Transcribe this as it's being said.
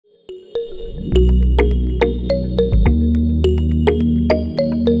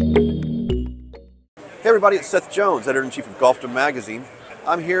everybody, it's Seth Jones, editor-in-chief of Golfdom Magazine.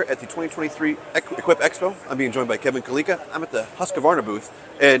 I'm here at the 2023 Equip Expo. I'm being joined by Kevin Caleca. I'm at the Husqvarna booth.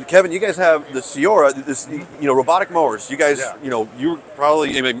 And Kevin, you guys have the Ceora, this, robotic mowers. You guys, you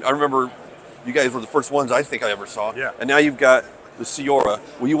probably, I remember you guys were the first ones I think I ever saw. Yeah. And now you've got the Ceora.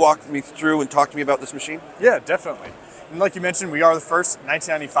 Will you walk me through and talk to me about this machine? Yeah, definitely. And like you mentioned, we are the first.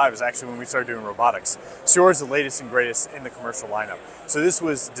 1995 is actually when we started doing robotics. Ceora is the latest and greatest in the commercial lineup. So this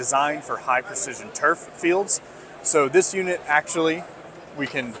was designed for high precision turf fields. So this unit actually, we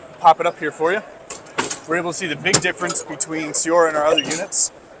can pop it up here for you. We're able to see the big difference between Ceora and our other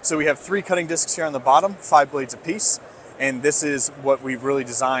units. So we have 3 cutting discs here on the bottom, 5 blades apiece. And this is what we've really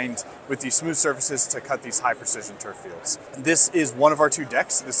designed with these smooth surfaces to cut these high precision turf fields. This is one of our 2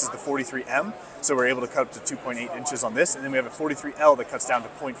 decks. This is the 43M. So we're able to cut up to 2.8 inches on this. And then we have a 43L that cuts down to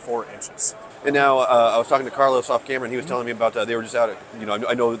 0.4 inches. And now I was talking to Carlos off camera and he was telling me about, they were just out at,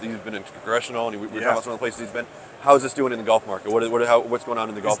 I know that he's been in Congressional and we were talking about some of the places he's been. How is this doing in the golf market? What's going on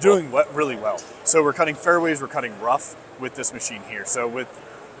in the golf market? It's doing really well. So we're cutting fairways, we're cutting rough with this machine here. So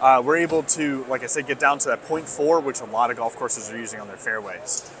we're able to, like I said, get down to that 0.4, which a lot of golf courses are using on their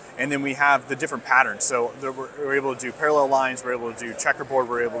fairways. And then we have the different patterns. So we're able to do parallel lines, we're able to do checkerboard,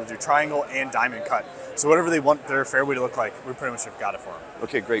 we're able to do triangle and diamond cut. So whatever they want their fairway to look like, we pretty much have got it for them.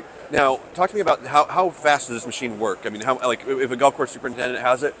 Okay, great. Now, talk to me about how fast does this machine work? I mean, if a golf course superintendent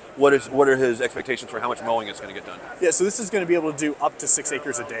has it, what are his expectations for how much mowing it's going to get done? Yeah, so this is going to be able to do up to 6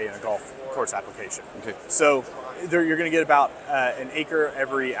 acres a day in a golf course application. Okay. So you're going to get about an acre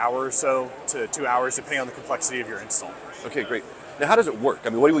every hour or so to 2 hours, depending on the complexity of your install. Okay, great. Now, how does it work? I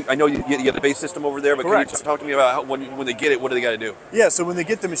mean, I know you get the base system over there, but Correct. Can you talk to me about when they get it, what do they got to do? Yeah, so when they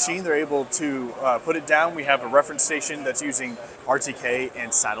get the machine, they're able to put it down. We have a reference station that's using RTK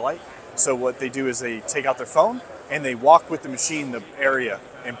and satellite. So what they do is they take out their phone and they walk with the machine the area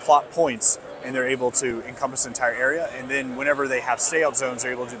and plot points, and they're able to encompass the entire area. And then whenever they have stay-out zones,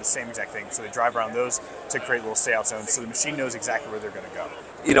 they're able to do the same exact thing. So they drive around those to create little stay-out zones, so the machine knows exactly where they're going to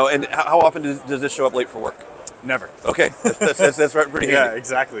go. And how often does this show up late for work? Never. Okay, that's pretty handy. Yeah,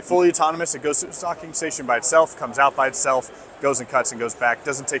 exactly. Fully autonomous. It goes to the stocking station by itself, comes out by itself, goes and cuts and goes back.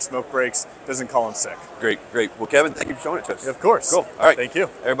 Doesn't take smoke breaks. Doesn't call in sick. Great. Well, Kevin, thank you for showing it to us. Of course. Cool. All right. Thank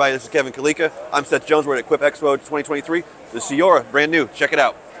you. Everybody, this is Kevin Caleca. I'm Seth Jones. We're at Equip Expo 2023. The Ceora, brand new. Check it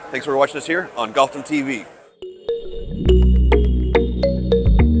out. Thanks for watching us here on Golfdom TV.